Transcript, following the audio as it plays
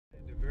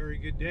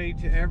Good day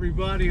to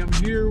everybody. I'm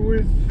here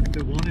with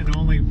the one and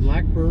only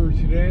Blackbird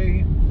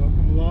today.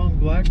 Welcome along,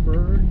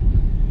 Blackbird.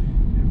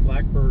 And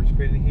Blackbird's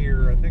been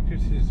here, I think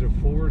this is the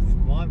 4th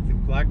month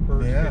that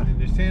Blackbird's been in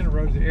the Santa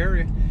Rosa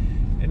area.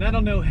 And I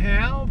don't know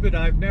how, but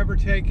I've never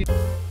taken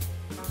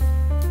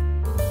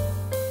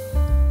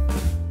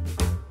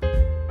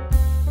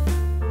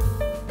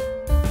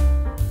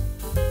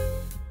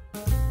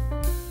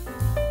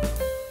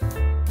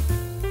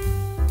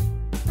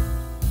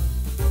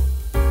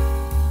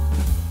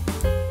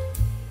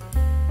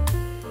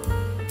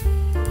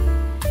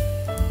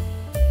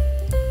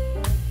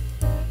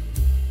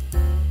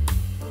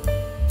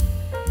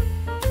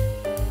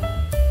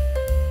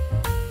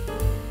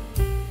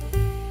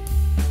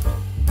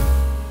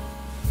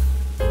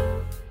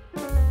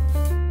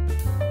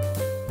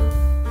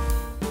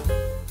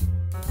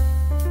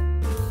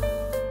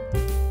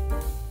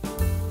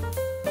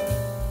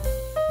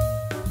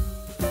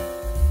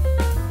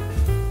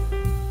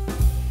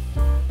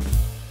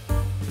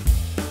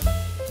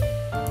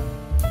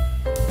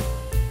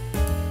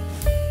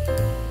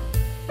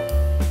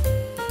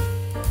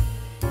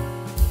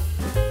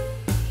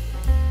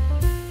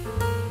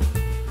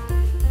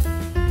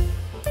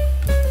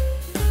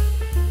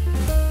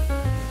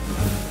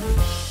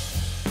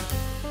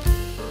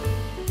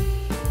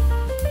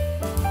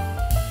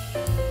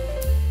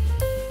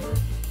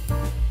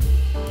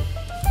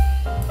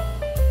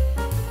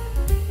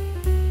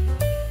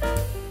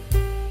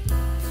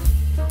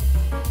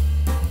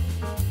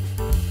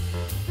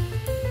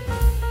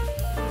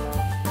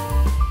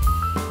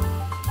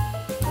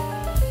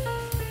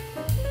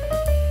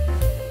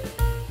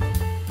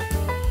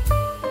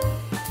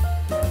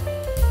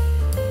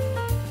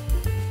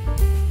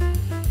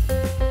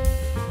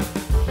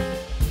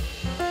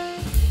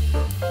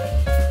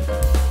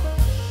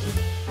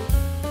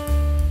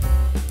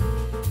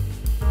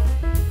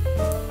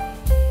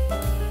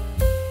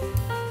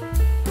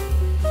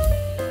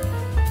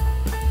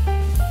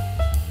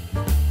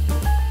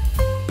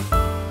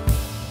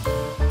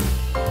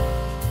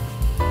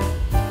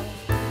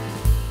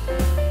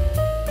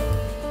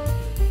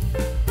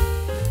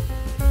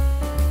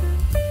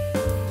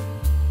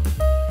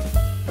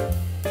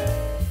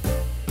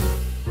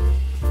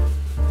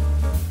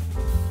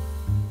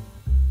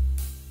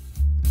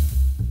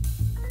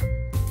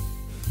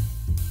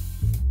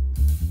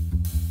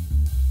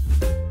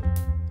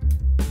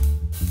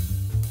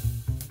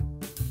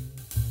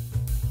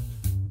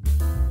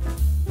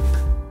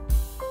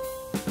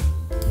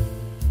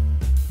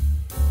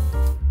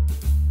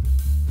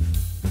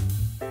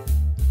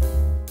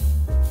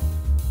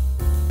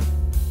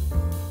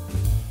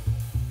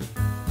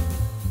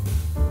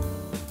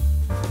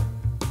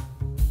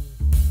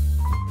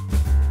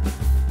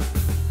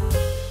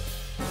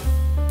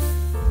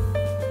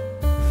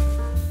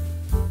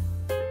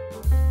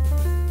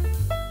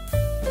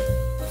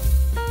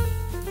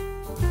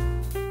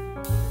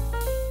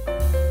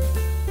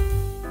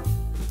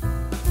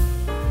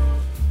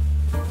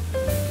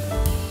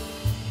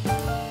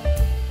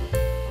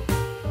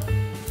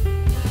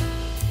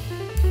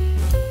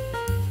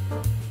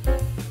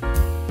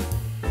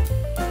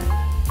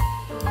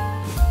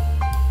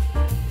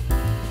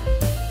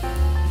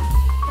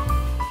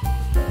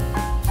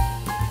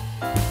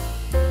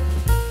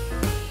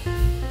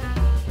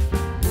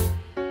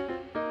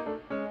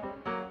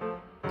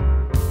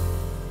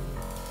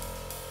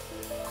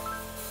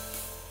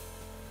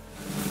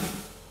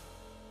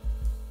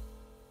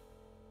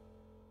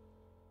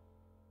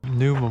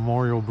new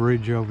memorial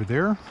bridge over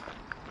there.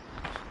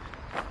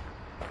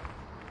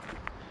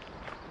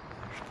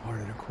 There's part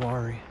of the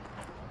quarry.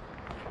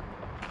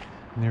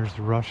 And there's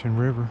the Russian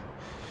River.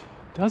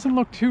 Doesn't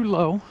look too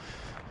low.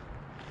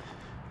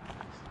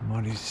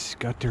 Somebody's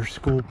got their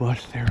school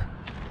bus there.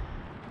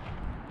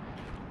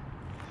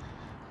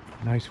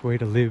 Nice way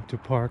to live to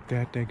park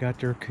that. They got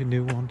their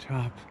canoe on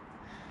top.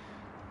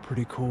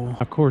 Pretty cool.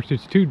 Of course,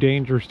 it's too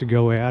dangerous to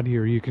go out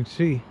here. You can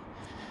see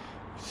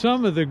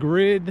some of the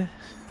grid.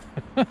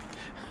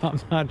 I'm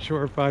not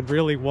sure if I'd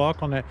really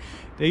walk on that.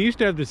 They used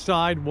to have the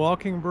side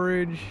walking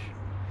bridge,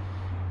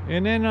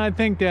 and then I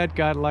think that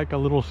got like a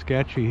little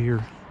sketchy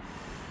here.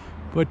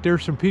 But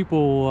there's some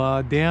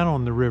people down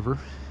on the river.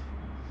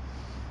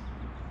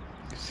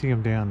 You can see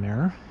them down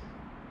there.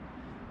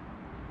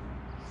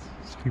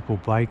 There's people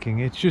biking.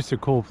 It's just a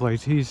cool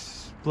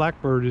place.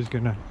 Blackbird is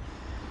gonna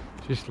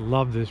just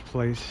love this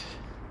place.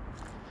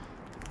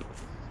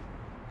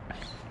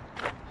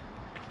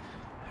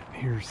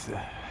 And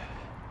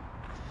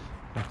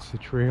that's the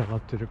trail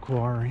up to the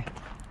quarry.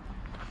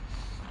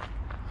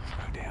 Let's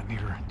go down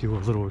here and do a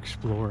little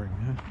exploring.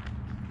 Huh?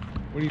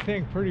 What do you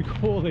think? Pretty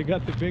cool. They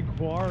got the big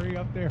quarry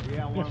up there.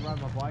 Yeah, I want to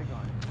ride my bike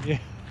on it.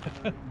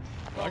 Yeah.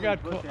 I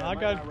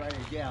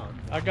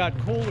got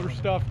cooler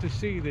stuff to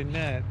see than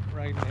that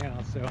right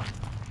now. So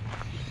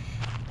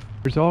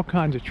there's all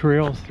kinds of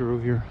trails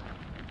through here.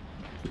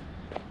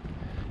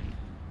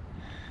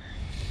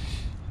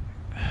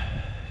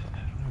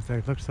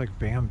 It looks like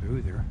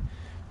bamboo there.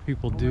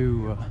 People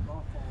do,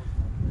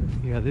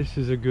 yeah, this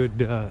is a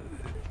good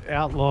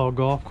outlaw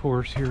golf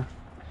course here.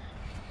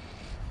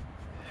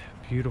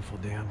 Beautiful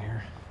down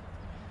here.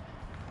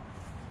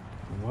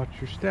 Watch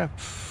your step.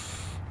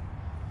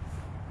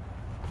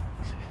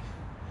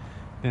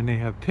 Then they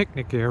have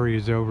picnic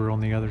areas over on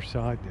the other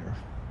side there.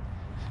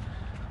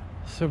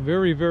 So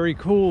very, very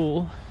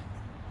cool.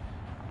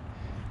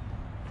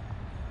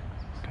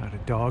 Got a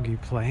doggy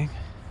playing.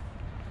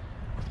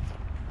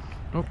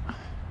 Oh.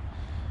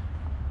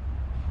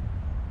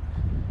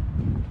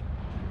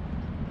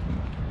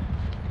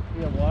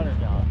 See a water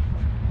dog.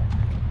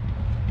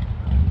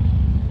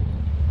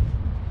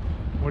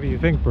 What do you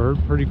think, Bird?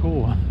 Pretty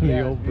cool. Yeah,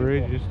 The old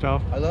bridge and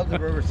stuff. I love the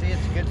river. See,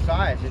 it's a good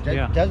size. It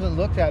Yeah. doesn't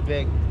look that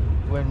big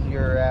when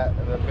you're at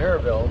the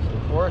Mirabelle's in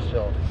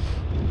Forestville.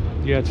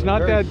 Yeah, it's not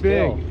very that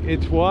big. still.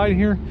 It's wide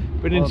here,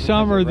 but in Well, because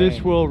summer of this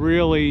rain. will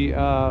really,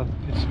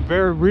 it's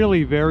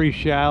really very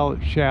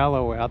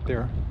shallow out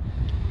there.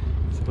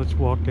 So let's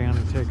walk down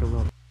and take a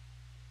look.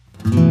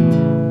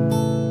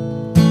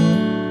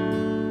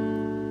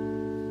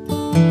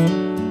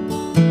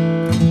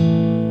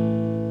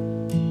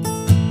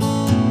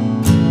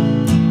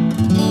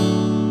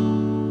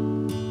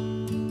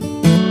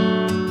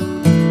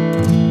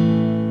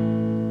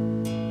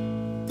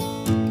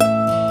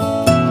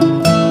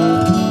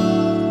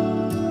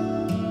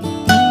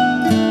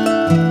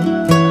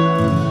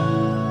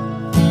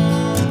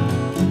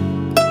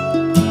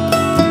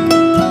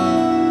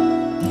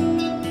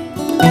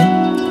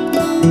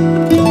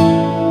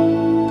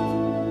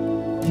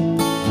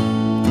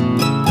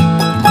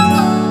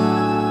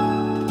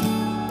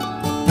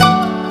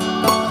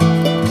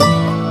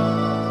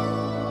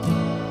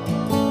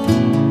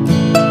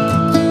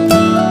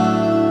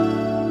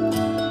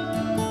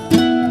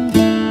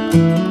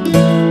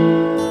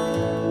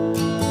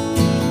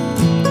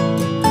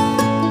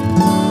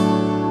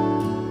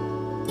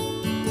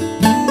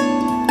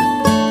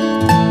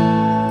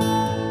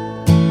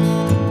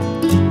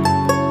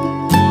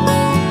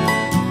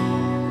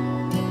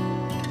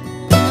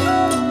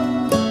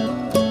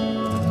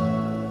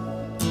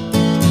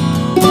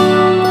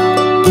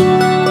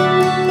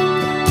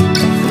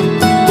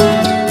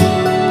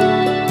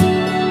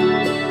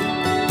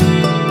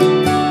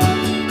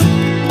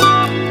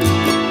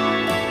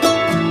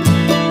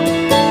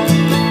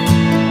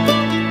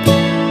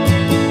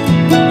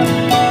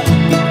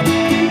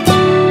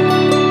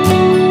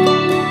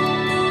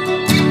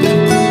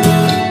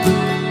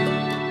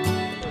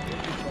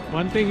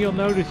 One thing you'll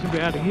notice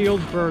about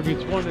Healdsburg,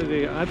 it's one of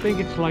the, I think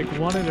it's like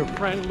one of the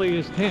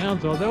friendliest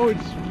towns, although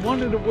it's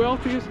one of the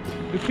wealthiest.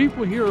 The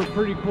people here are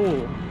pretty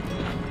cool.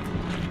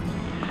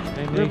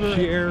 And they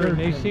share, and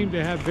they seem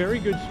to have very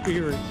good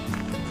spirits.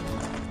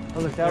 Oh,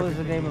 look, that was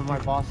the name of my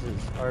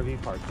boss's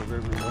RV park, the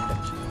River Lincoln.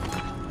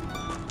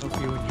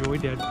 Hope you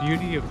enjoyed that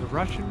beauty of the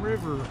Russian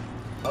River.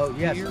 Oh,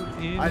 yes. Here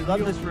in I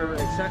love this Healdsburg. river.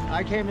 Except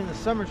I came in the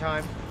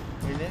summertime,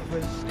 and it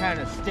was kind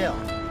of still.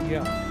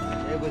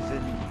 Yeah. It was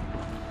in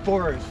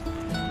Forestville.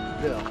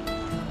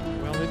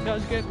 Well, it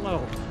does get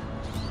low,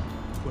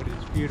 but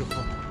it's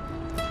beautiful.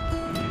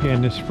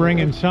 In the spring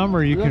and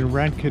summer, you can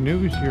rent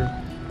canoes here.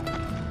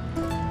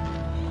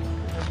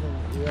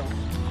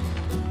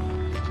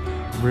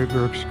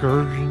 River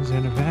excursions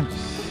and events.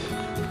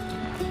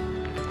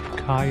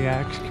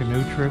 Kayaks,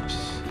 canoe trips.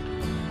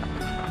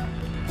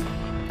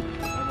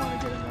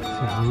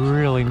 It's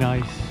really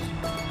nice.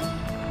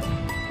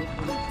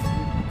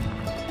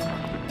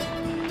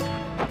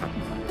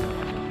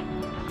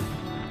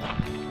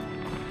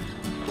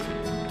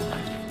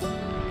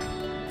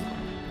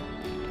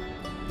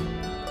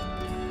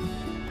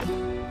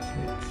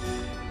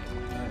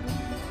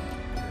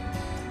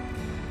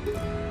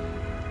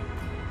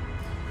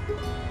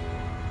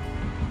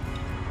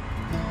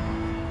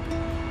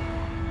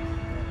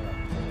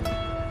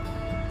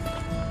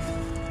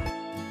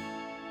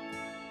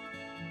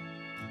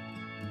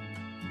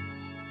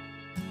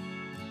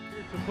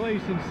 It's a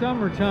place in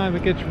summertime,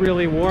 it gets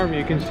really warm.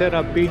 You can set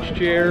up beach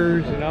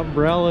chairs and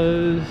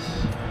umbrellas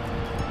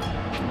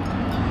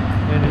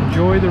and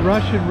enjoy the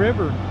Russian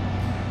River.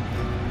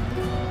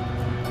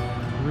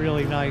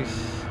 Really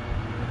nice.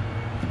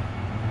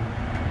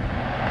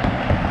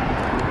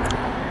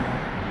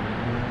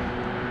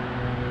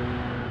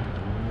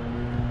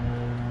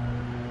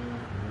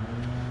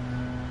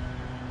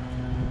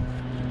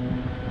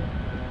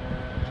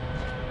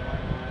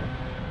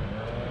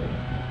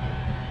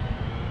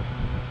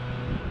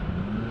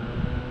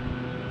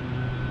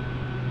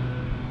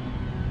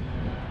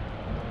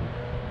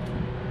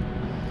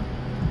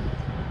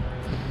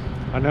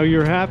 I know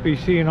you're happy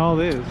seeing all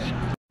this.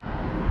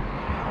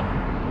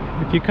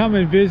 If you come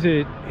and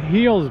visit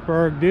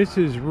Healdsburg, this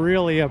is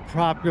really a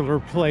popular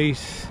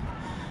place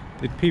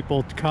that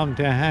people come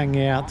to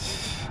hang out.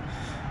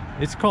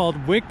 It's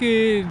called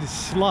Wicked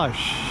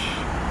Slush.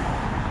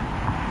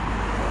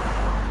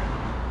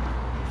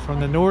 From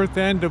the north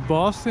end of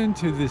Boston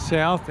to the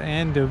south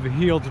end of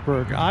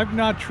Healdsburg. I've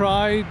not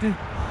tried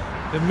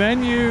the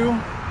menu,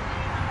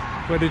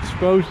 but it's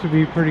supposed to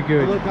be pretty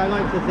good. Look, I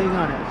like the thing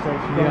on it. So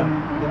it's from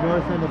the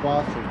north end of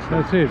Boston. So.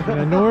 That's it, from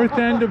the north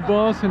end of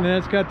Boston, and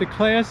it's got the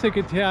classic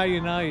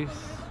Italian ice.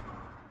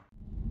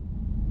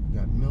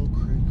 Got Mill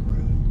Creek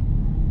Road.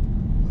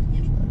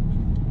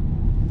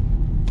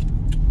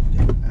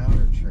 Got an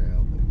outer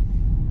trail,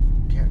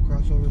 but can't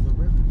cross over the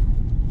river.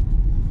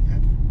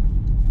 Yep.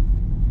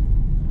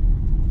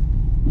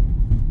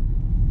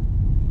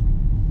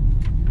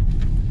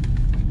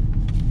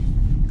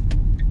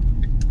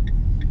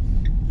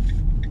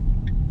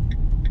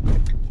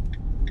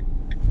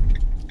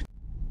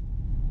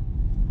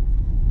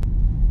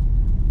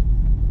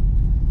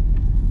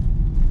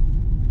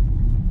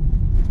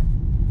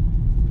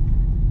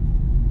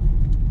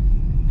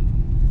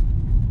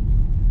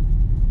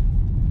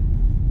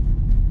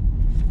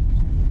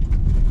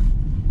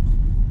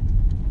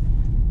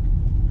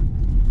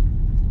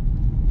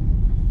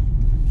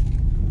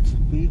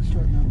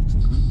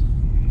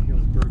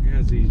 Healdsburg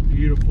has these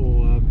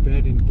beautiful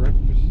bed and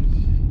breakfasts.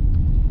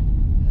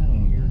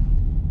 Oh, Here,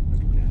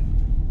 look at that.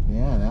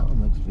 yeah, that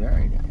one looks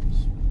very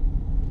nice.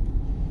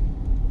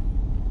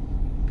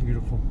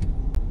 Beautiful.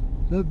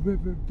 The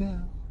River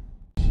Bell.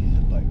 See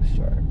the bike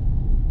start.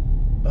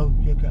 Oh,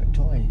 you got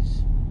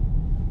toys.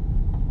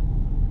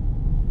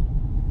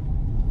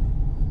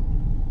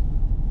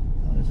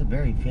 Oh, it's a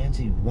very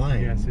fancy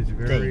wine. Yes, it's thing.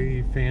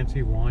 very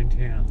fancy wine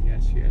town.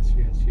 Yes, yes,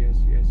 yes, yes,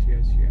 yes,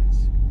 yes,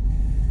 yes.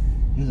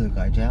 You look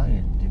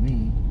Italian to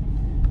me,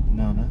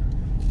 Mama.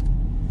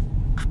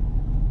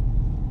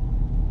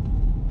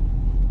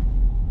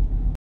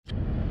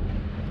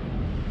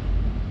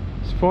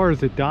 As far as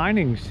the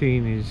dining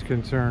scene is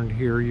concerned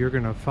here, you're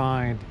going to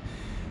find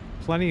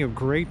plenty of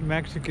great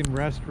Mexican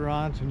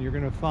restaurants, and you're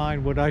going to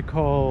find what I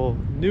call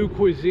new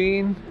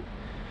cuisine.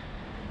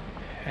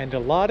 And a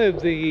lot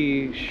of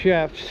the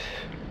chefs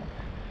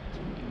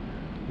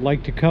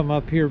like to come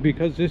up here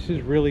because this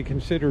is really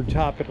considered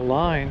top of the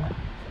line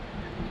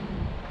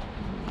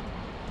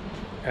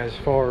as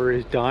far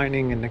as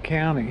dining in the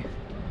county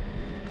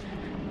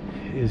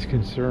is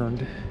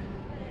concerned.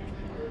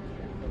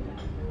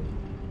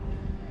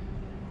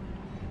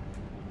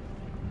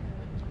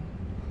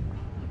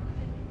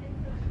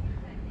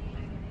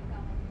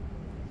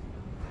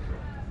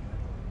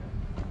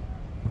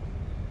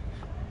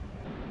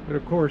 But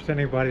of course,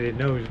 anybody that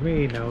knows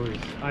me knows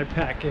I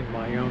pack in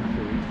my own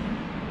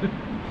food.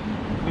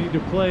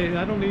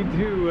 I don't need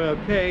to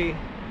pay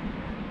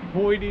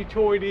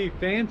hoity-toity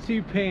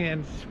fancy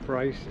pants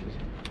prices.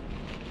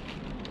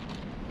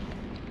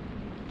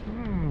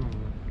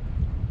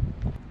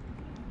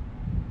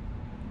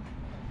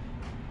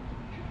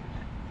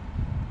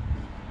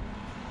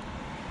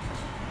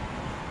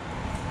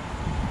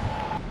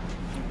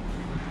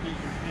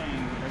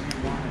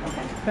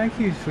 Thank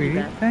you,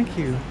 sweetie. Thank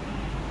you.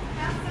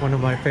 One of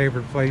my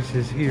favorite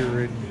places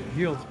here in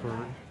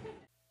Healdsburg.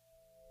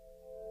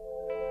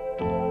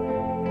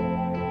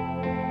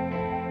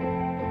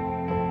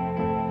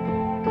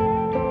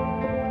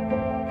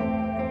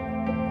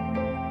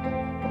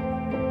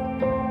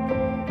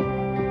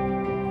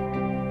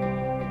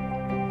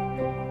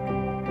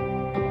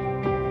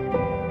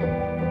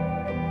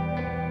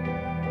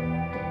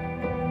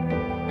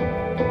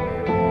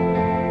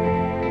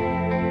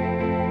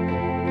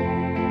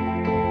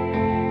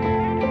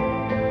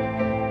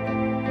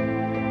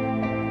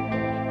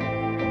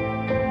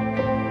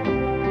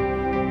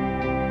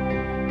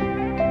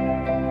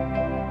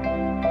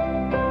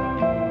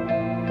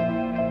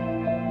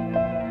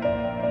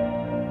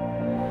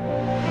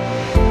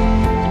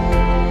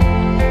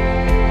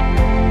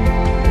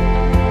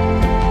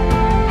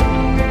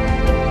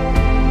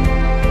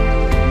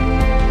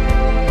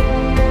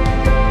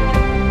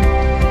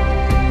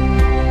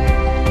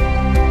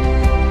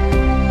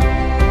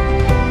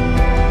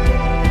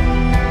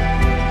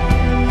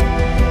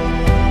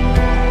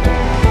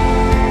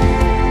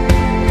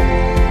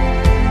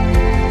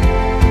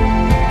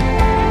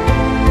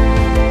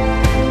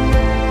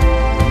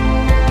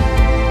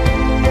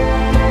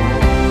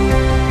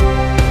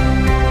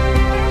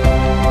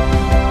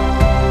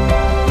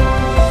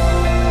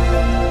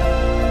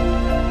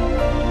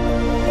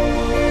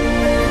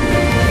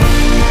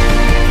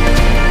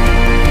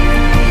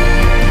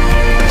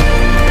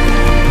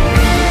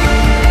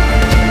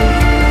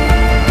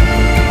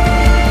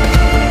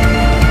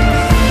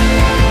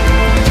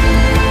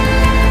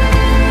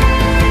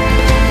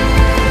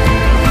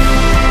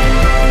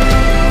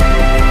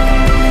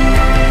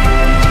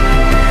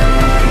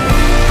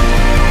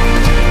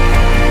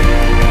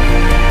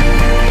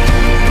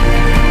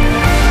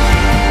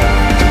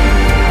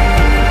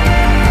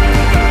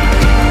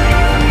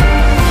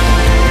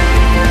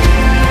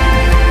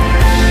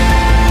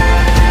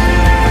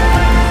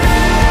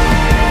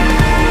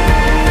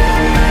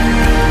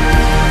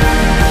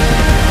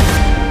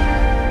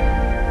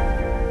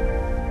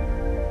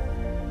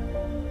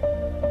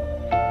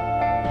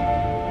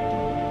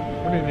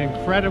 What an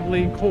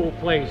incredibly cool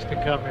place to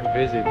come and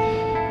visit.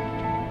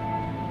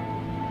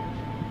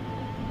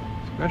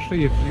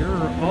 Especially if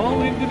you're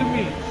all into the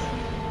meats.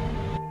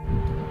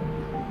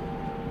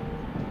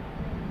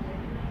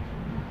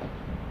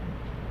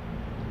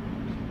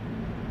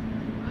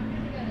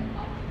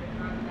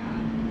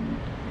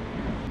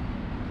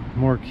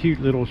 cute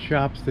little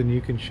shops than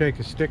you can shake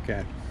a stick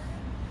at.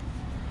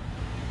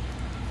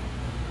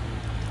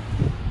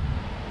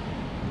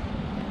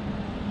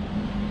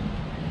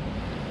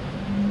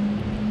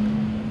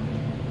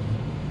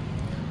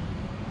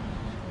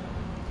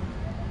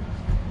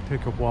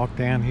 Take a walk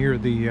down here.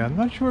 I'm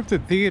not sure if the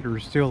theater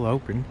is still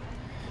open.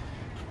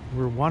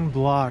 We're one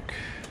block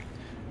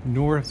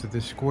north of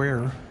the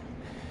square.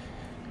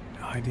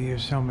 Idea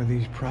of some of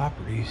these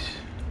properties.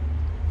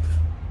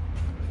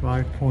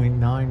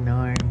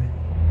 5.99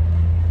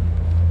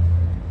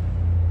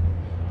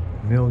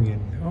 million.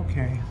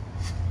 Okay.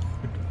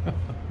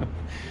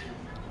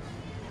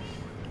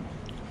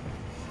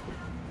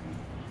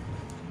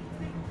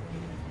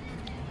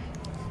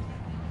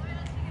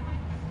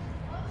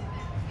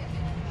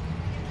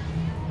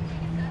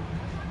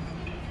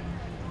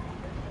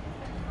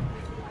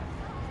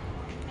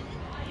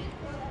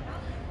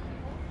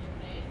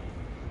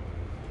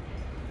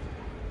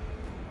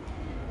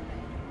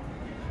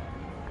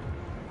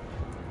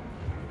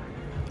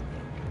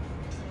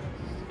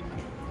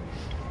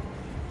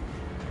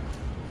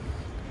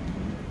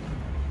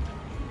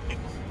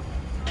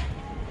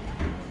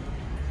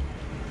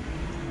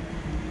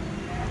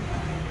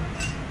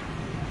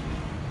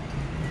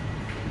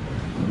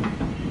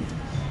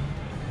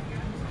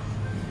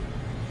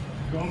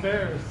 Go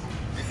Bears.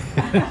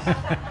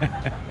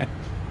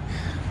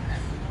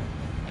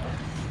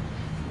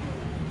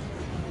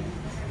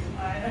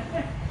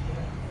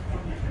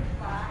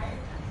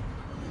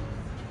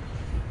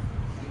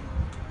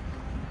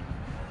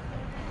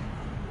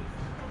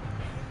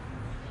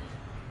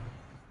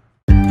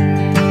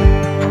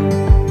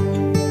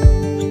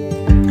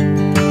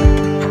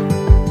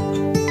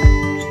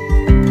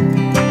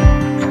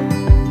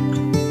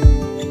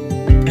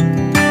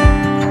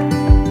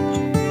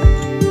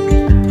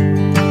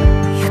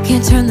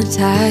 Turn the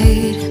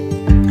tide,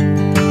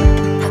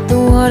 let the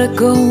water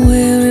go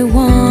where it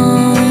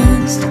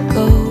wants to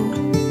go.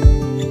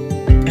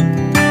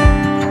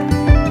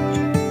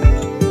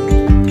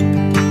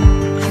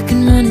 You can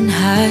run and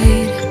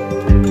hide,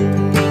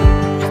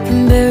 you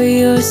can bury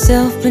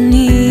yourself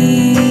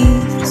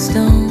beneath the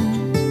stones.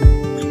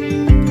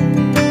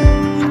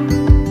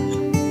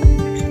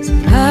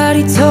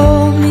 Somebody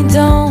told me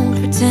don't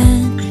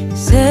pretend,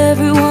 'cause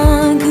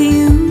everyone could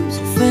use a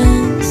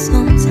friend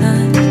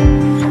sometimes.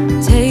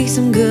 Take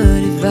some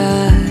good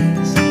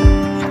advice.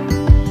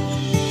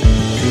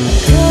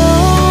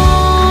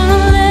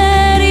 Don't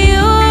let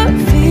your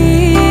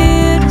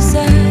fear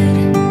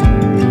decide.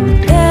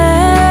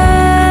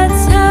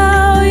 That's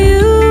how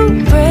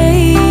you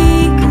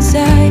break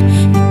inside.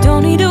 You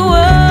don't need to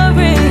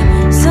worry.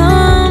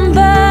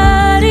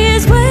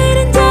 Somebody's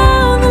waiting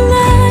down the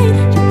line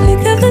to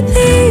pick up the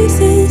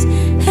pieces.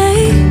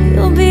 Hey,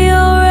 you'll be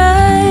alright.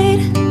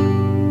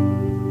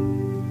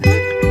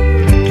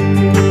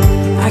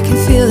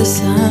 Feel the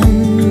sun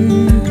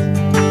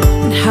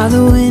and how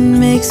the wind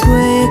makes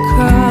way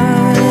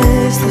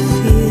across the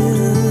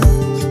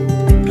fields.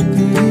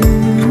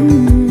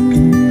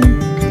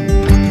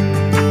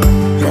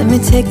 Let me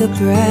take a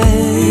breath.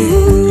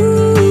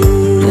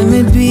 Let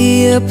me be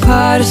a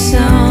part of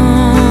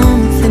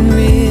something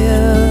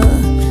real.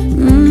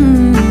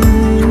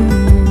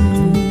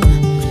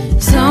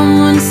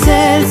 Someone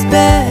said it's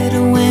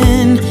better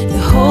when you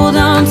hold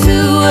on to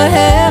a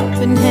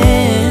helping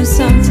hand.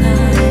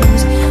 Sometimes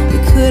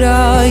could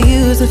all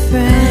use a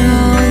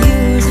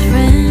friend,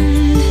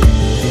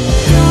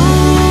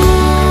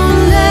 Don't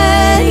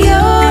let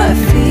your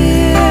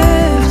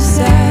fear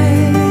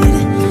decide.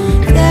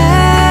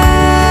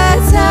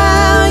 That's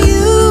how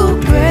you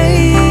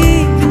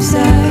break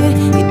inside.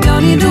 You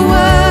don't need to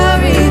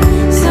worry.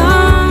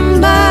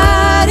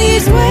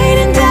 Somebody's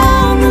waiting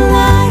down the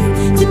line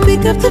to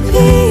pick up the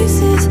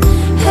pieces.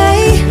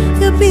 Hey,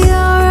 you'll be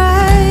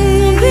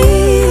alright.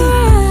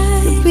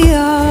 You'll be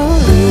alright.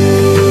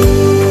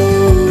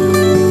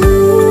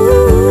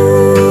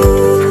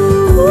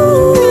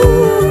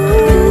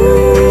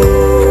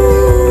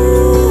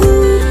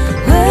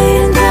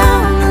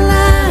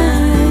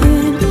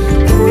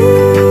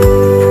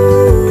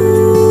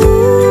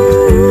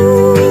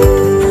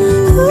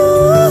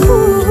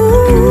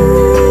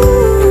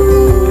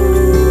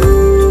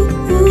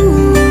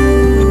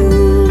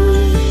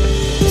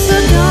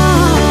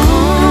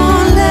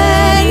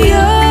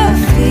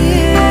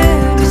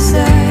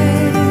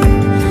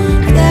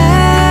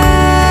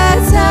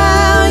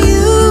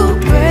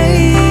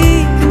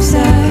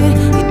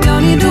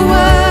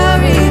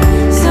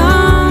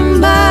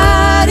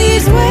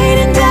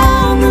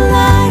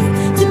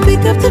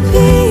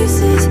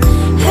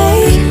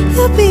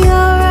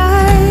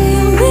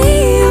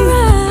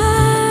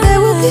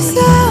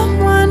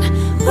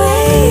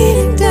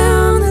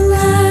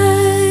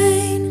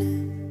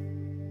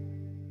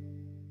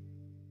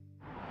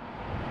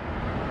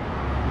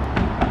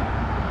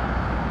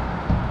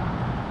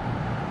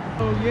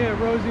 Oh yeah,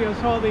 Rosie, I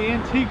saw the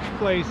antiques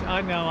place.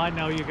 I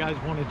know, you guys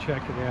want to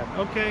check it out.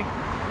 Okay,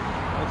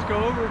 let's go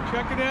over and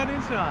check it out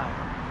inside.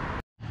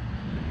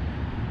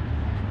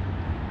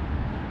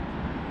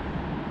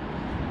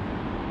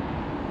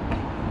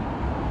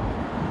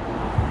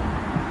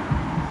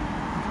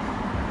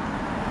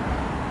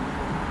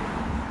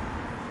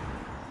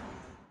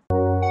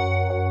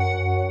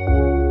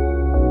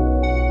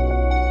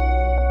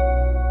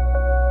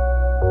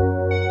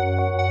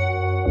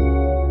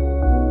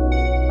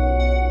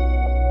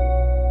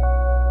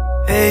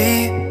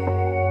 Hey,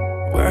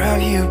 where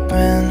have you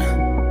been?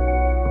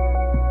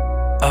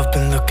 I've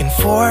been looking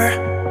for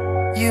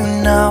you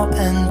now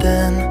and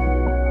then.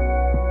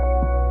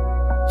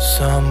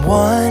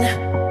 Someone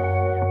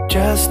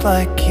just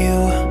like you,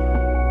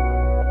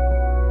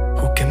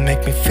 who can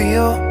make me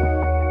feel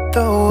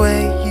the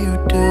way you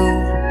do.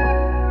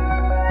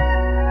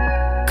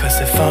 'Cause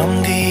if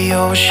I'm the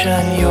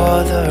ocean,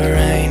 you're the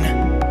rain.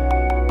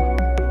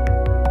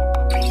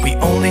 We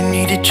only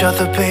need each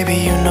other, baby,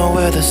 you know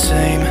we're the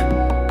same.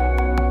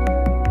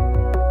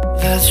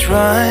 Let's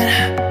run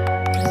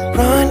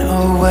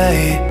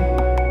away.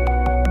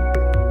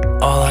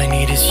 All I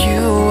need is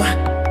you,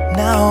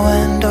 now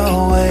and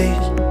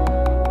always.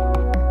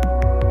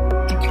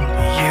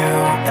 You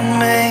and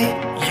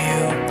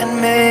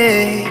me,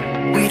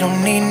 we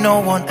don't need no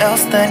one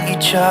else than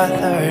each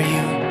other.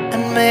 You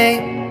and me,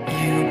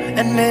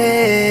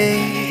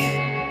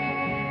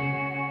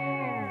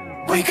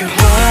 we could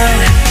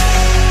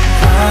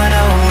run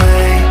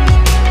away.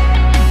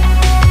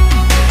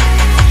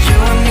 You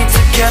and me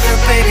together,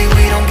 baby,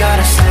 we don't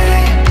gotta stay.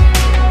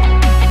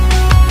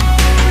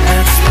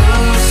 Let's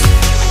lose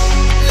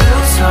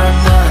our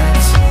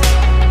minds.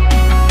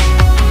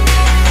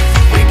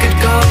 We could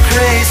go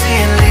crazy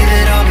and leave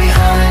it all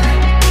behind.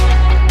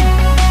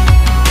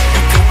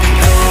 It could be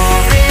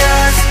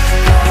glorious,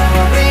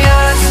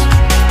 glorious,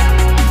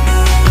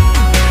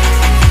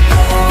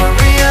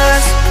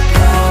 glorious,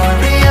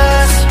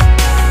 glorious.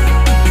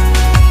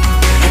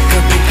 It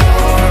could be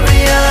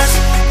glorious,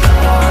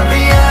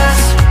 glorious,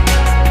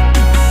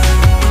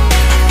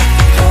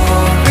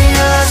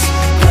 glorious,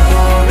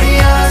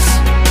 glorious.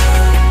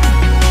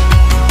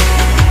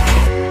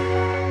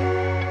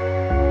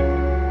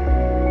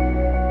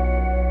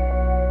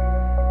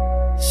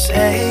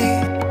 Say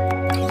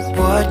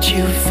what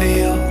you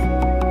feel.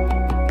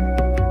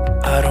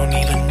 I don't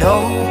even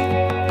know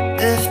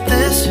if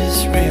this is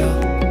real.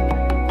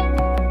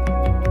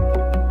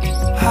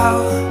 How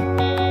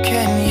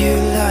can you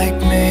like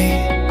me?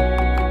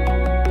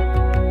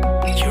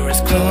 You're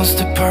as close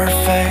to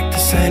perfect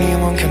as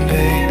anyone can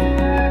be.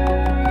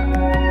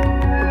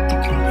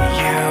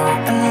 You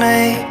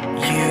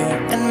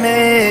and me,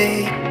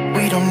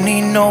 we don't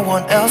need no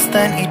one else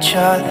than each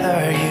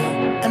other. You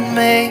and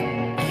me,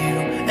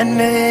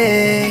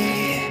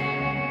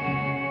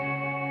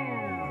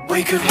 we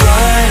could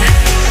run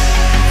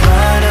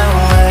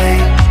away.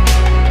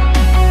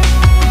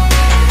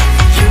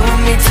 You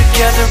and me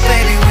together,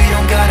 baby, we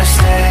don't gotta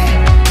stay.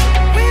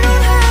 We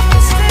don't have to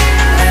stay.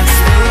 Let's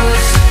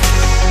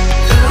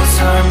lose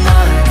our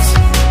minds.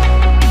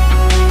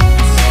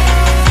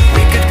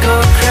 We could go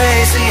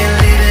crazy and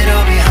leave it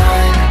all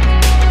behind.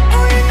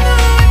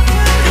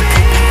 It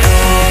could be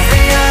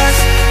glorious,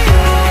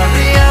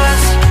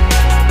 glorious,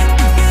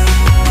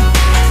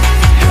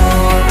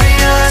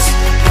 glorious,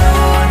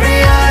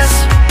 glorious.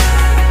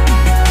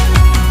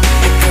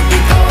 It could be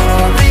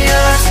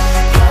glorious,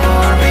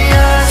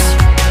 glorious,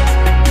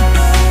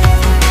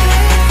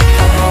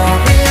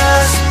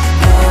 glorious,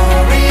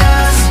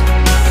 glorious.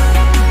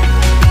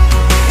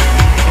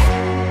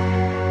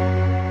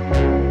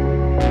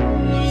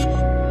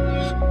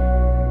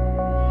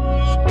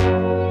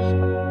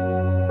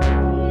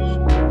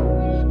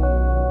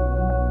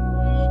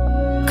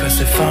 Cause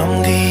if I'm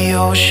the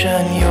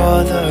ocean,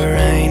 you're the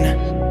rain.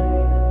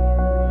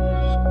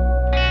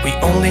 We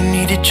only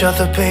need each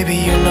other, baby,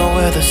 you know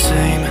we're the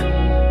same.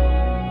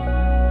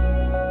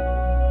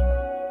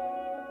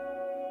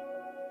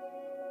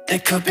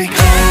 It could be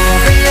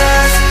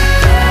glorious,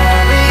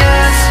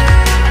 glorious,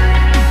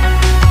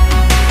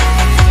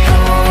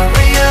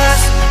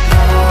 glorious,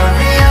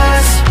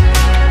 glorious.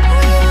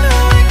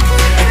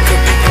 It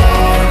could be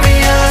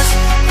glorious,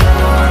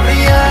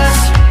 glorious,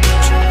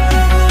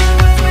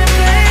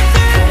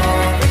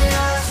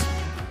 glorious.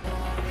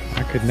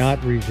 I could not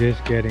resist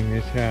getting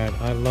this hat.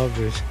 I love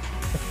this.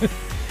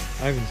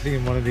 I haven't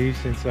seen one of these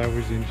since I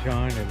was in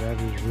China. That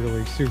is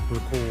really super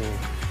cool.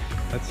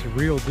 That's the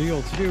real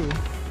deal too.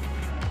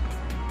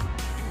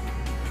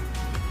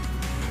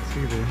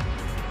 See the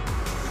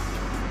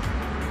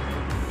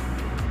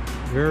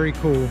very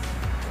cool.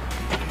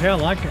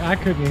 Hell, I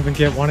couldn't even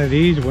get one of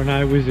these when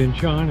I was in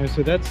China.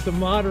 So that's the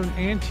modern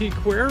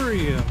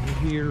antiquarium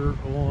here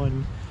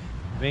on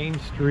Main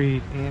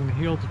Street in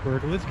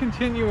Healdsburg. Let's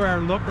continue our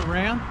look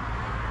around,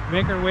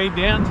 make our way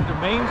down to the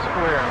main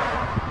square.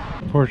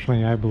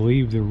 Unfortunately, I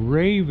believe the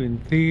Raven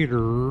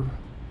Theater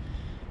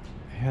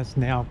has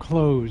now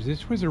closed.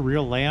 This was a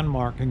real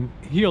landmark in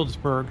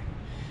Healdsburg.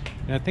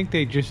 And I think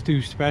they just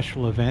do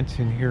special events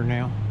in here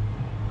now.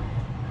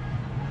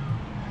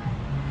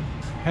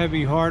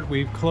 Heavy heart,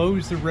 we've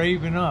closed the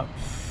Raven up.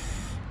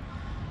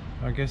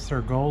 I guess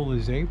their goal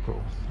is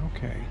April.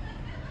 Okay.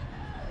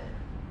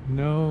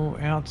 No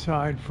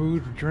outside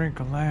food or drink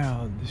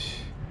allowed.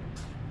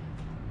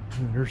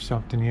 There's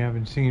something you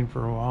haven't seen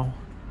for a while.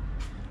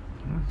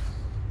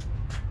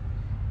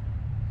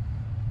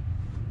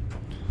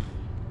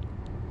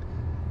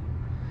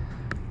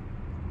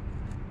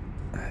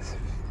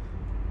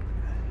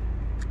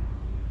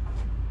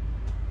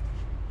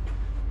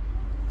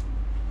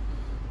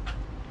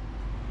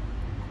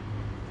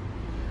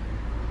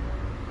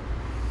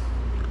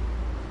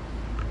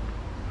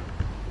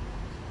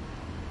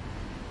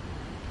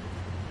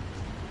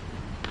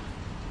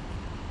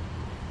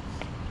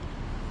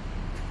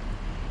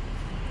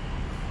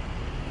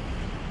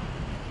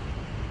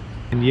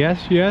 And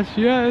yes, yes,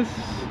 yes,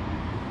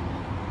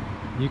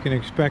 you can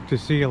expect to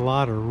see a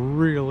lot of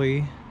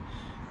really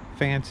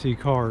fancy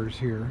cars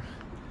here.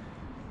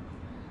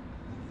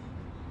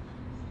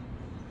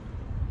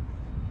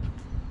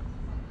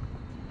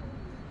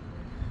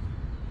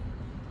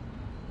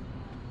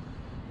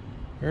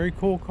 Very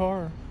cool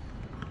car.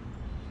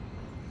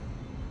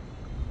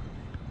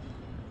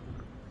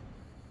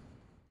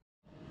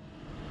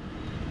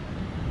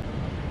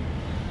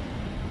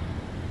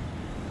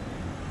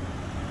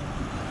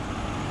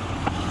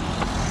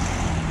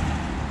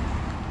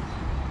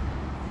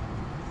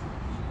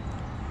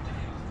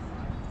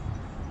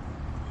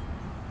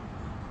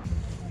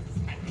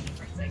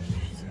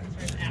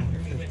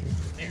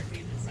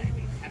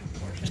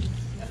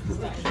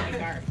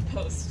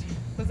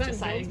 Was that in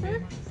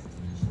Healdsburg?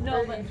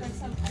 No, but for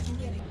some, I can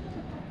get it.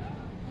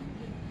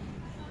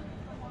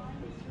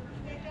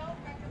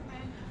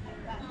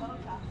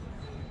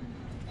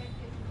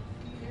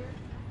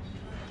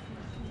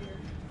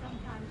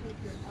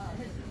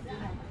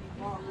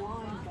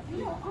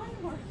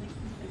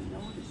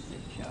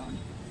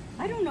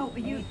 I don't know,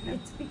 you,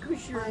 it's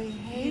because you're. I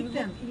hate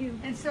them. You,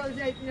 And so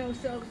they, you know,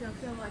 so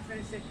my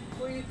friend said,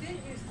 well, you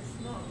didn't used to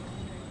smoke.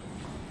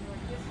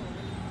 Like this one.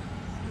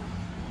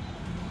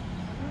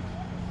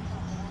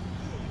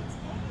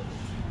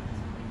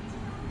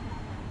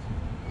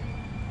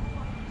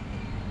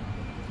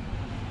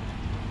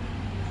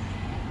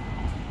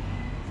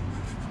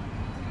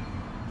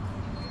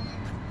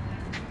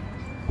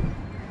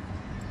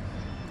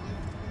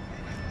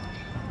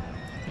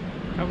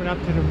 Coming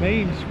up to the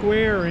main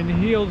square in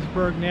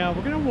Healdsburg now.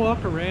 We're going to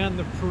walk around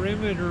the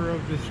perimeter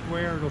of the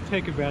square. It'll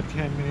take about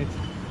 10 minutes.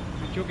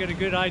 But you'll get a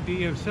good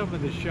idea of some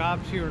of the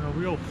shops here and a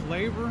real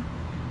flavor.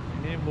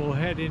 And then we'll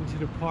head into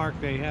the park.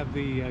 They have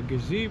the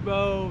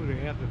gazebo, they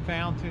have the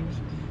fountains,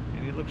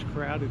 and it looks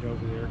crowded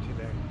over there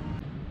today.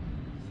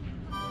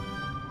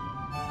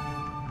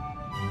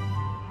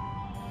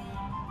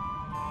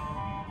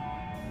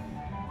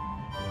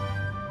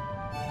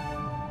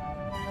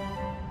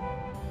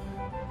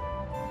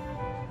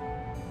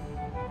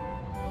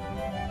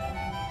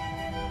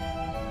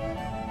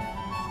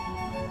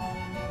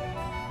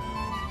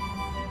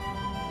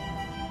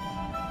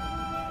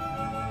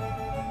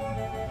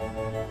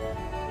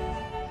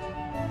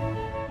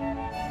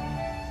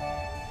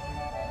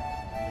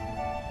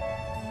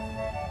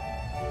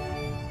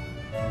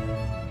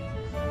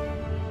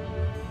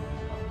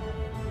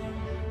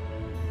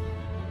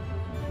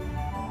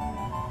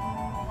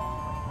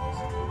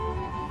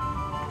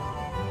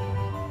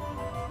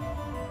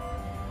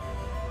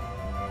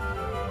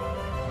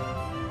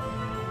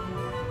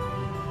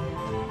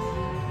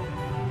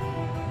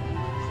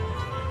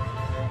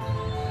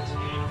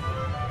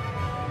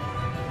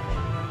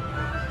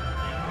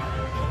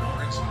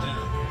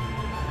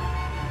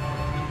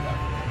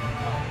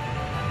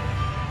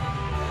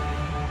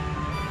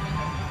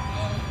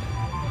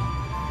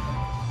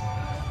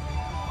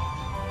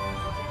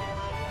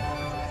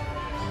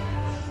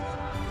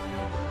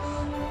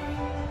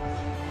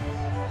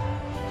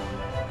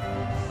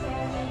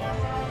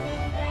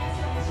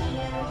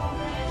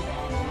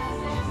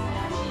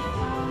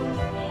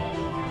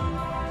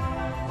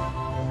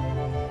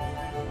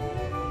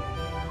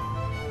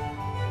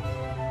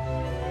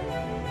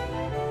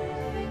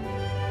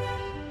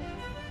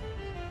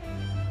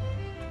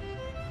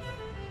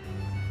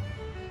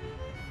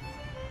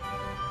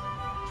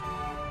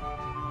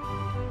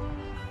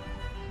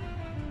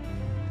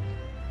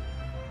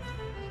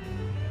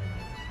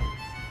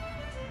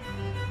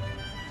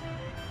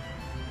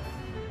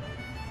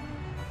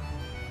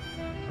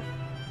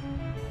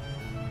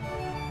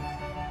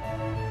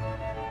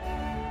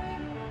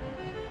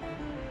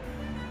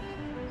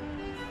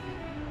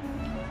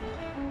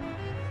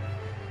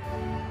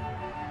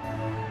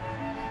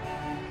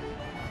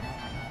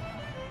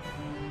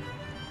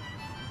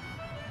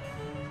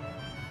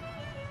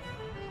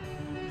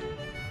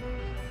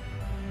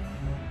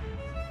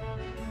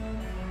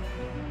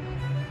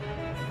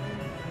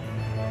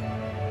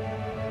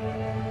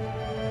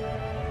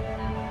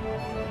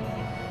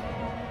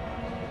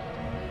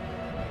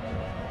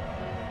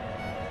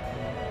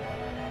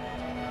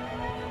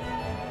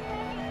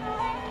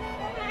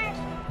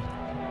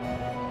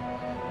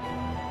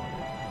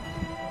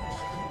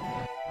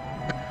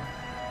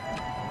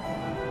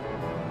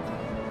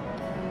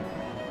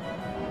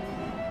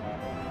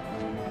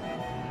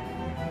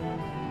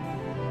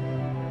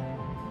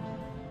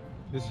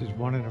 This is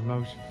one of the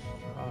most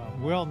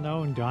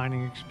well-known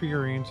dining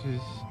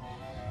experiences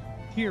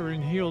here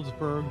in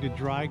Healdsburg, the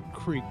Dry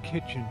Creek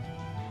Kitchen.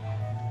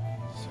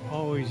 It's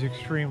always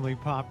extremely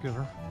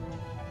popular.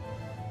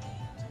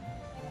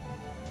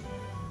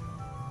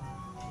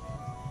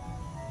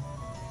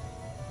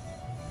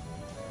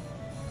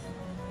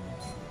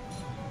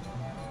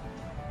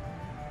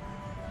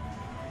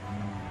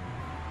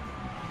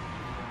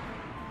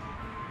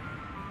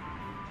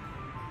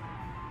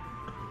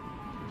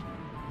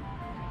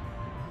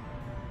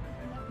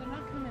 They're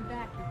not coming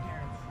back, your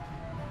parents.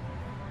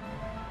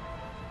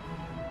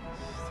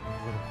 Just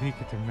a little peek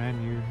at the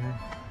menu here.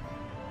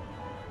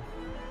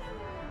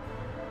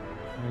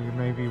 Now you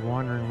may be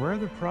wondering, where are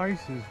the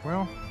prices?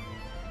 Well,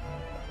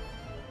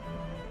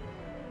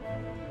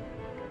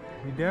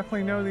 you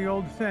definitely know the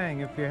old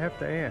saying if you have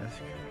to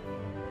ask.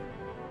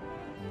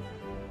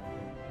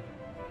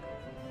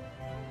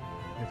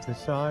 If the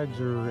sides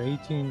are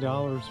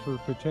 $18 for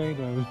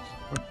potatoes,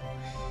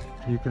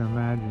 you can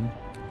imagine.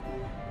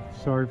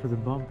 Sorry for the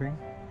bumping.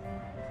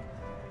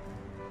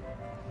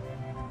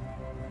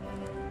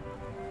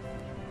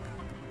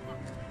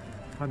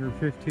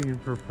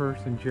 $115 per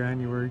person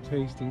January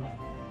tasting.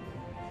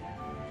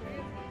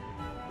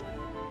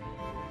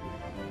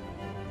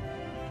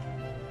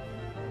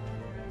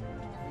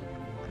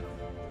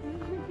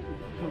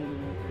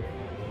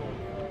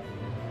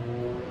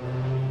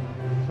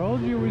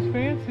 Told you it was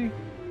fancy.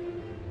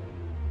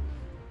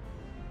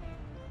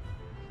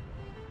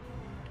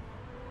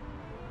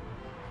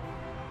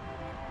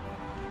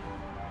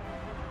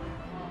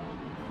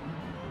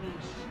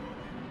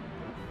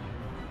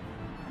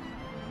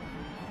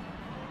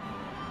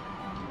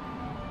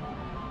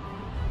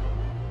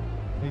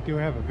 They do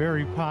have a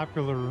very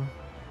popular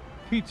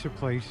pizza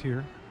place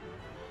here.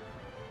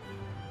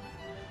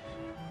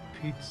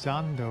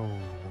 Pizzando.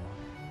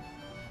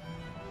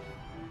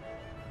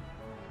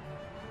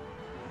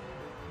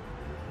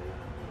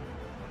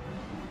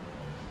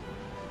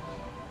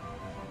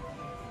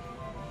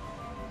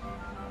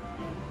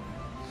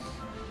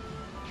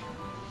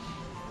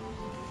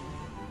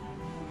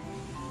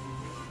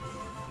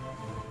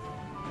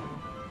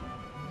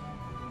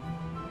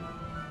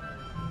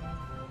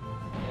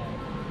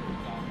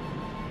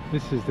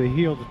 This is the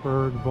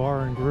Healdsburg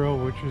Bar and Grill,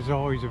 which is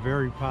always a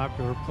very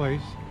popular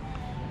place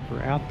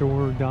for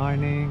outdoor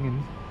dining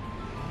and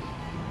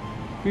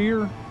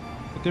beer.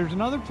 But there's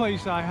another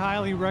place I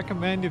highly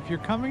recommend if you're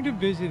coming to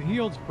visit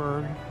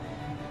Healdsburg,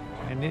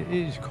 and it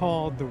is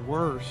called The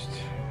Worst.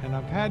 And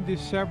I've had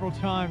this several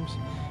times,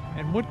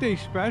 and what they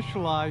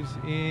specialize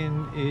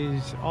in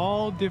is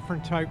all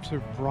different types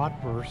of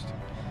bratwurst.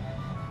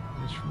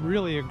 It's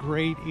really a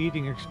great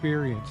eating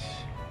experience.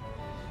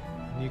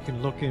 You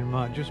can look in,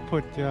 just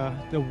put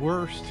The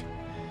Worst,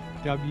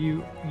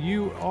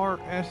 W-U-R-S-T,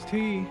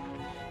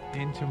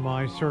 into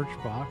my search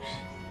box,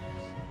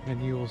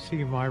 and you will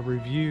see my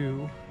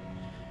review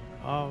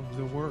of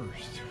The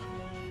Worst.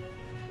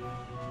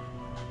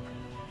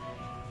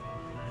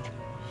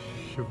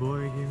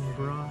 Sheboygan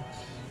brats,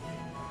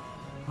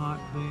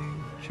 hot dog,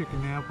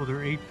 chicken apple, they're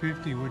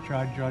 $8.50, which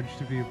I judge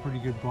to be a pretty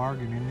good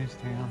bargain in this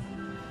town.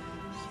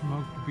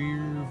 Smoked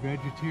beer,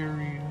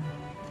 vegetarian.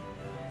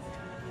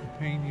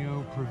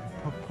 Jalapeno,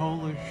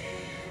 Polish,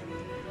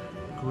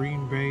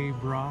 Green Bay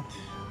brat,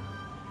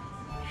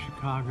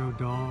 Chicago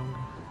dog,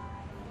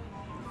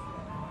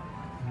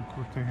 and of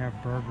course they have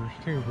burgers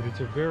too, but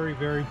it's a very,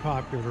 very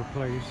popular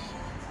place.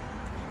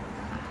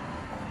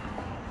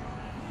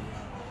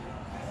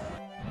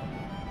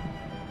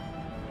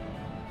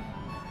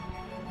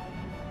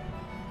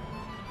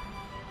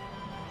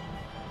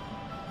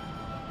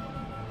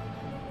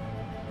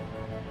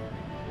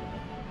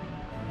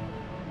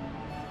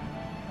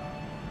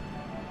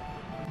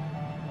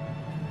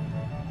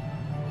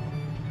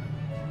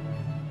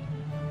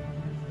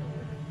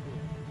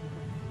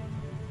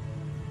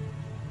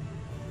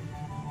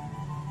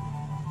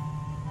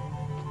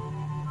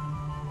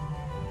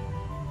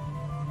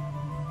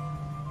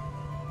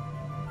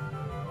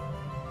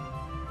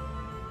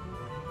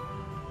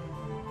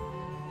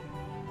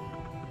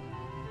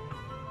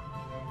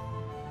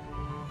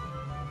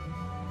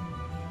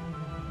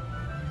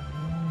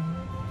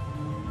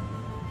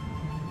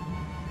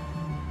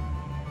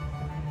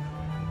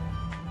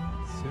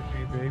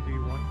 Baby,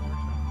 one more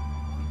time.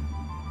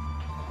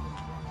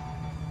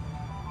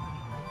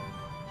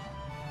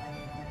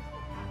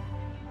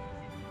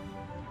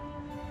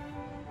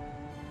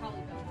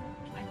 Probably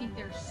both. I think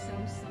they're so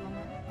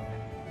similar.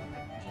 And,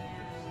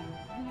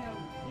 you know,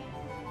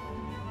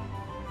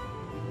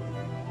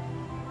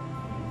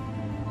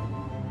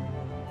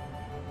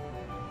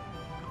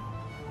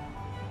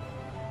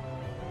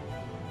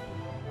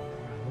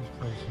 This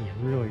place is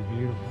really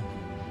beautiful.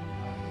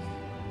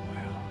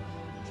 Wow.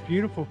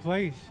 Beautiful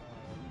place.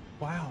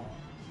 Wow.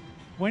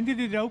 When did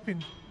it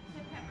open?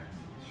 September.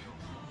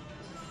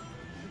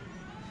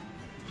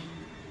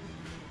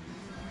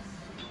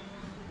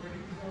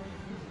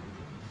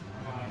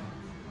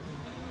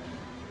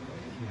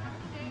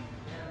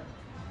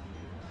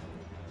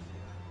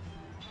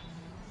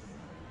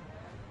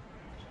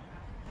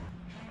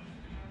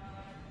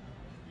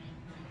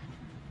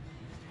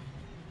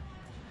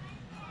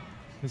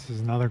 This is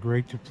another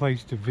great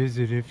place to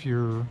visit if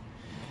you're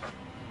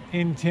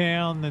in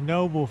town. The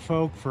Noble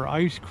folk for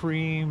ice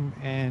cream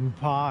and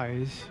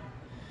pies.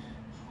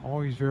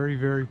 Always very,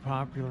 very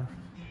popular.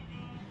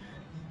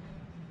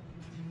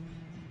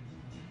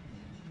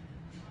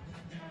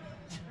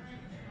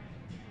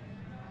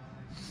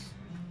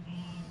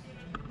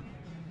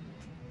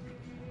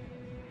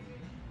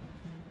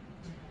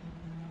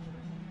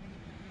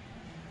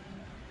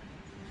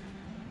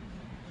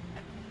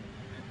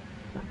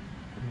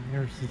 And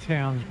there's the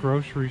town's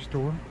grocery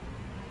store.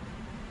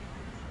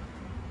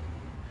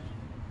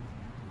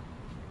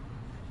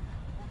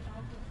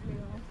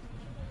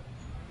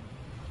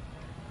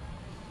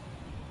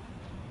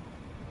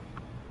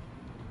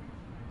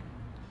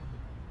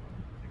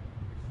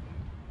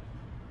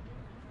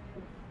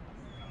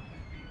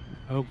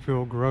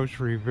 Oakville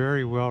Grocery,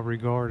 very well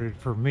regarded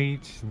for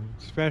meats and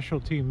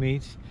specialty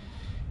meats.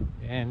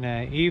 And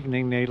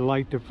evening they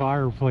light the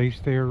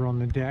fireplace there on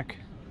the deck.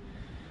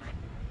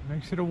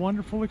 Makes it a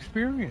wonderful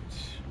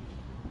experience.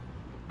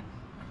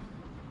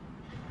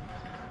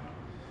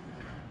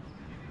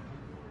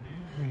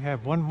 We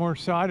have one more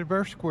side of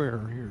our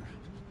square here.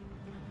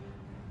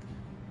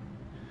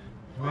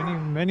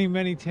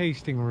 Many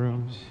tasting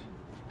rooms.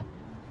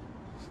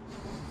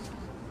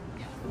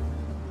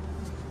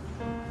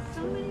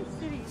 So many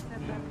cities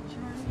have that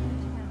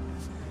charming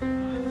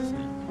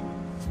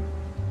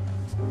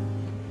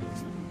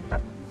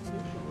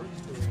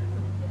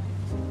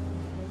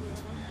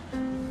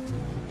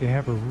They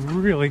have a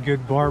really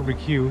good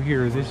barbecue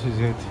here. This is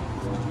it.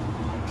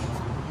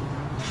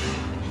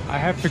 I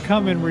have to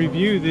come and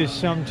review this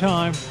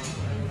sometime.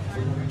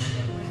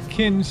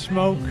 Kin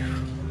Smoke.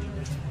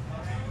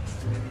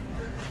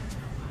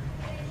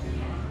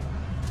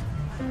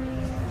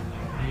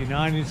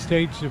 United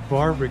States of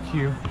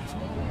barbecue.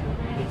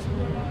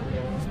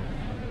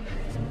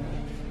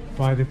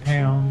 By the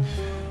pound.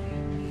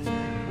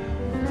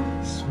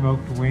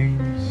 Smoked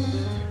wings.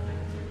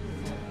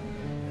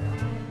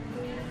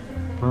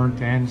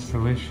 Burnt ends,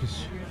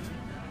 delicious.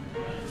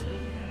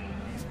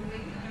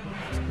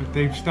 But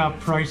they've stopped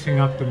pricing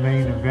up the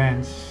main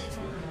events,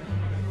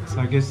 so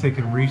I guess they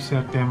can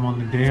reset them on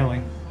the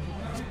daily.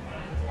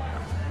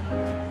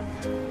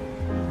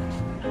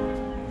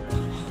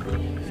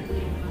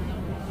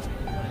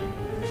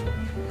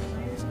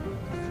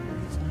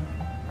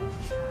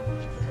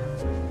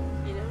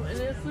 You know, and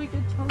it's like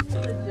a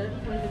totally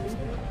legit point of view.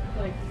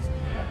 Like,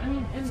 I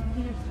mean, and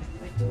you know,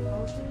 like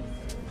houses.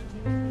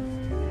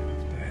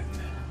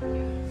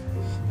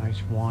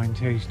 Nice wine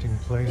tasting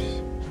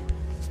place.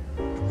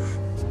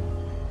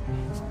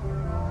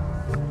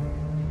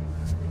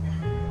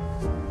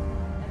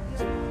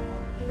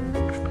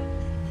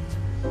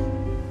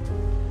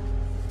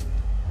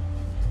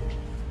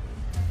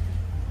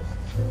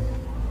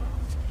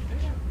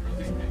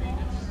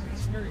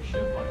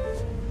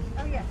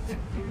 Oh, yeah.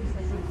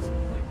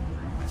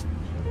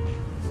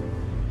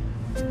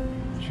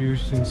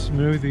 Juice and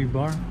smoothie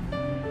bar.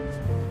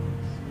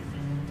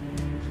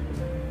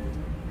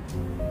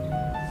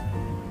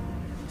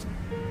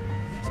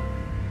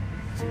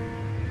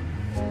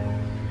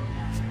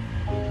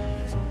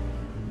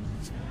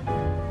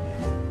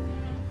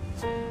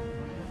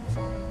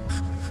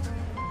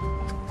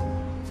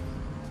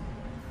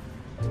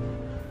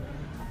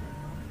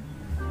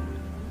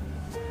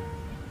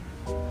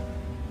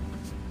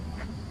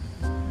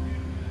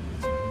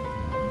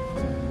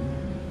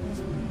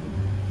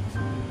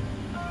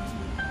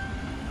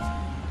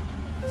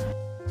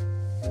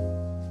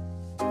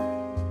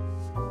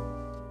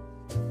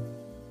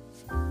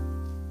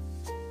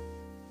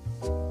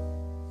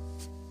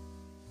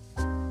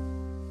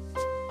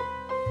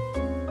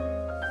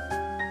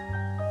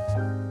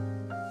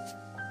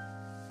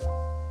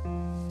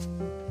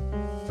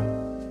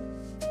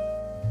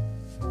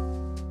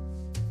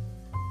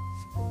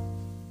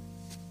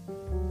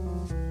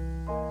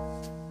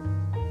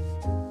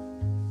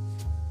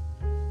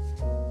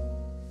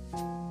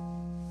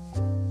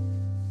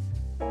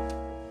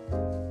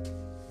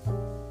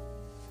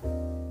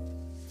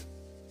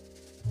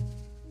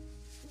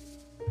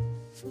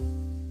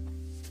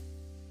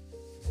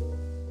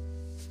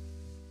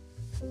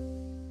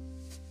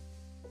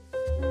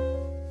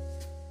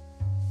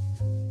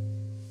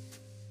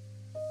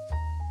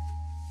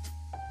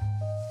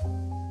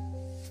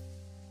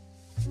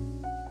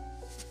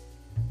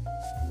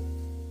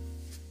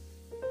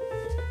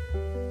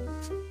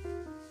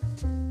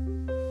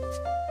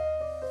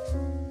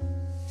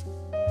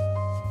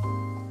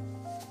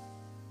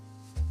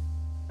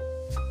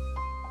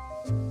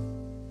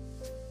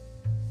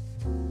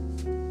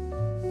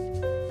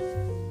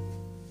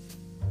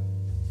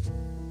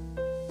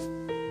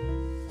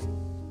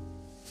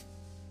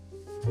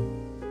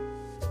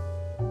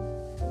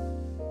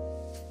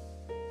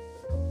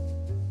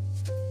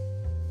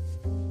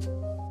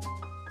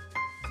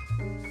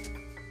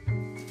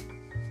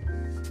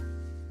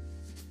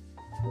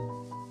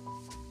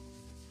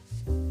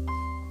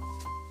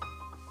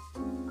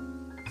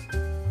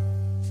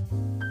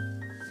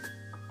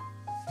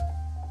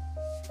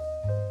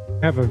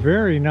 Have a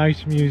very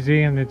nice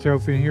museum that's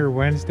open here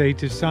Wednesday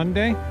to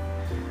Sunday.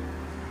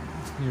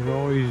 You're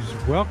always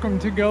welcome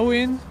to go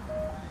in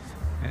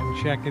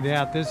and check it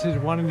out. This is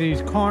one of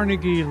these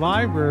Carnegie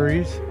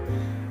libraries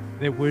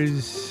that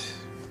was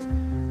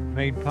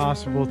made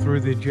possible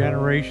through the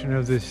generation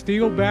of the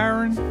steel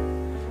baron.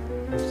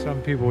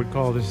 Some people would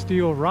call the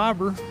steel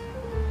robber.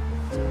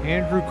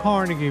 Andrew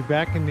Carnegie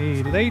back in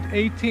the late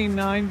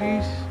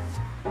 1890s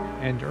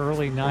and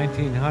early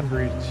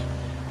 1900s.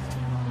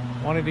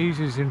 One of these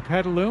is in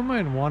Petaluma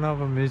and one of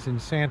them is in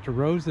Santa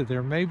Rosa.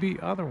 There may be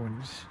other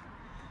ones,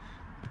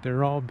 but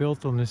they're all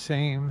built on the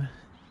same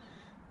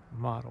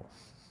model.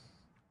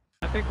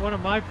 I think one of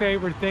my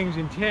favorite things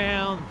in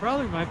town,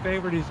 probably my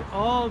favorite, is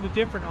all the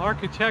different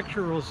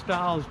architectural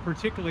styles,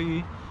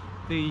 particularly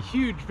the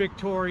huge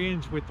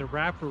Victorians with the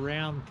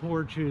wraparound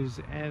porches,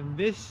 and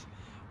this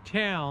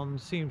town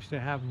seems to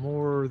have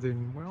more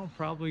than, well,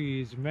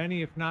 probably as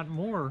many, if not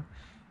more,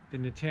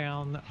 than the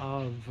town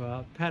of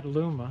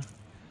Petaluma.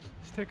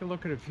 Let's take a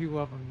look at a few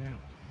of them now.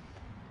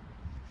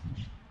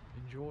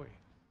 Enjoy.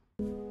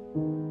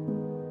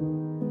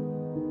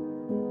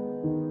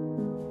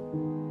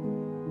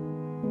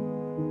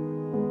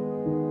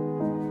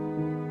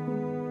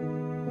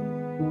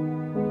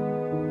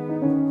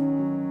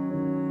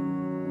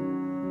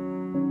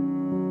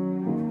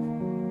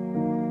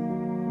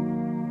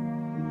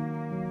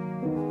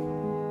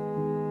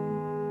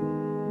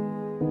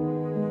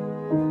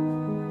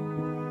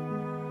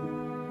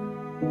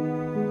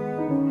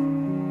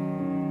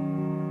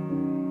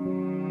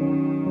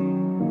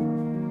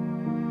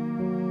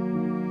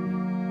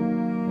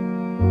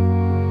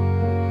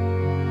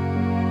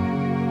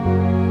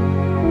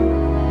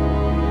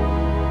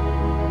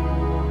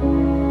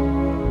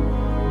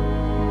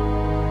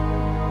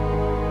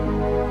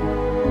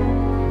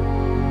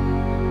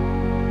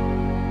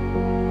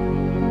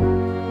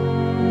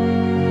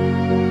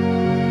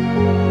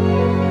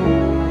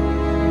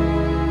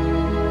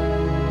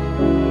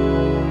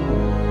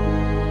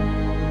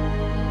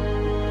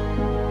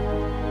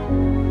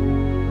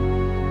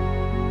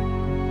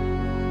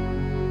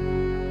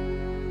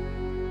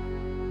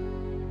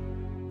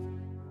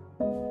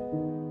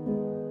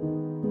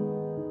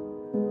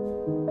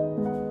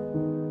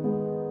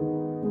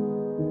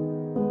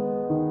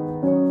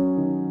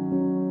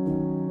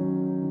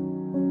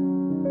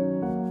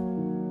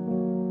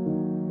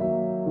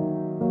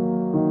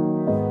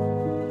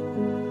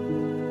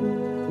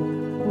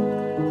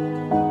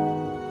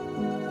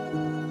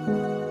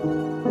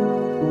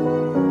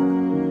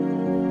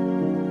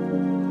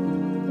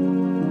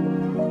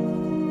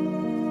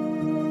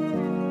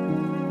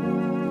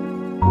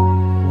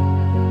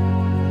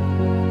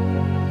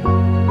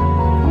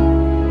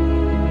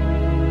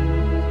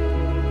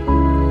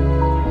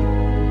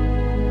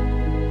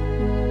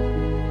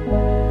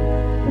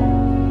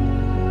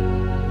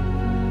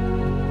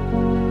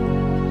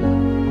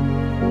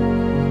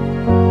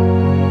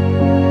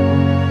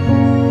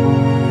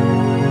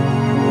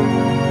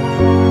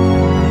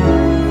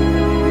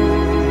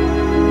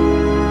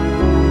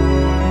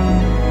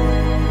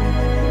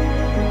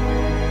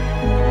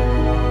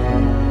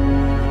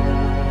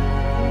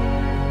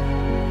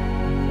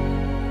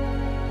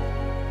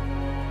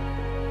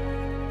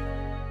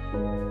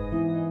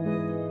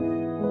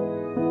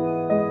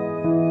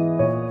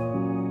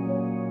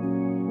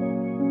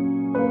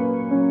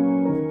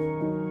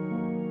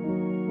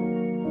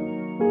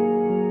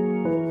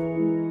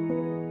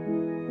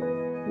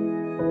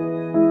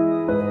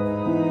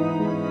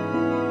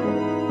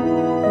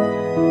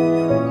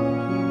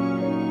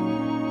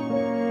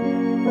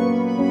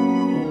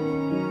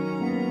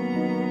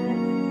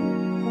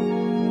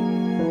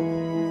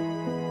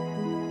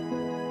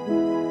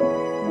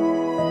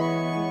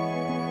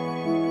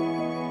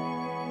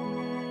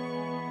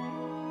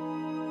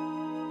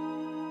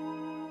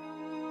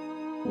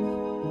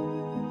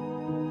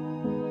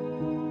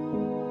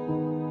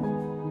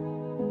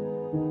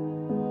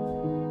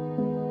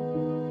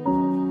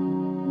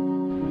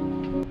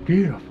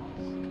 Beautiful,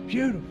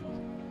 beautiful.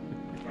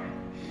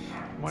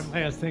 One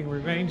last thing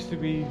remains to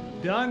be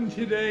done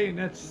today, and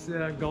that's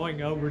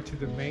going over to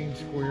the main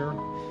square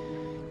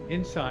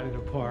inside of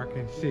the park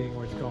and seeing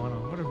what's going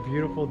on. What a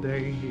beautiful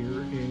day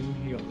here in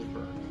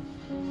Healdsburg.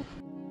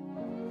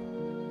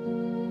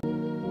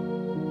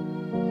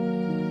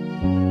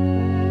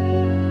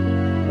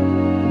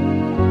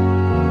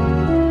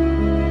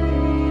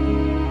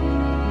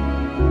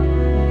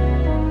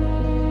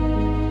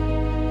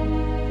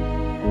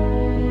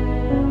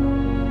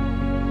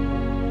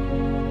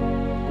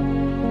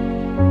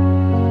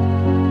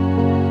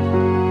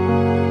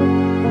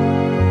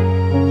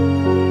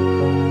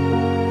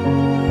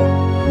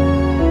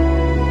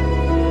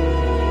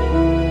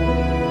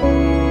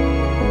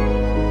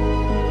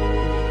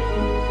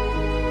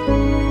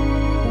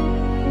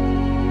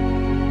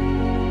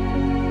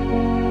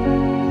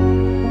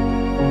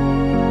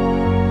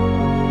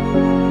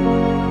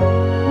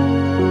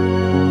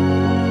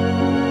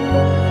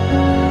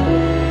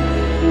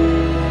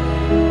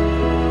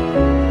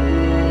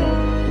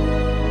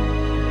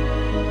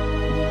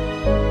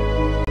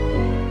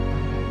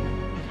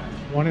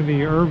 One of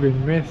the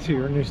urban myths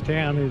here in this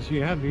town is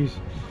you have these,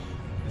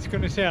 it's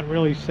going to sound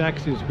really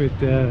sexist, but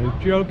the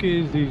joke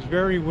is these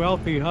very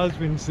wealthy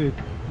husbands that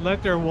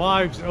let their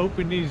wives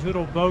open these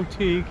little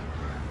boutique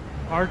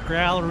art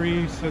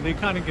galleries, so they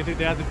kind of get it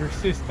out of their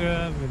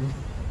system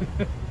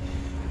and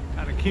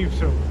kind of keeps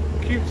them,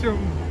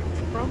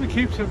 probably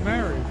keeps them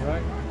married,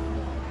 right?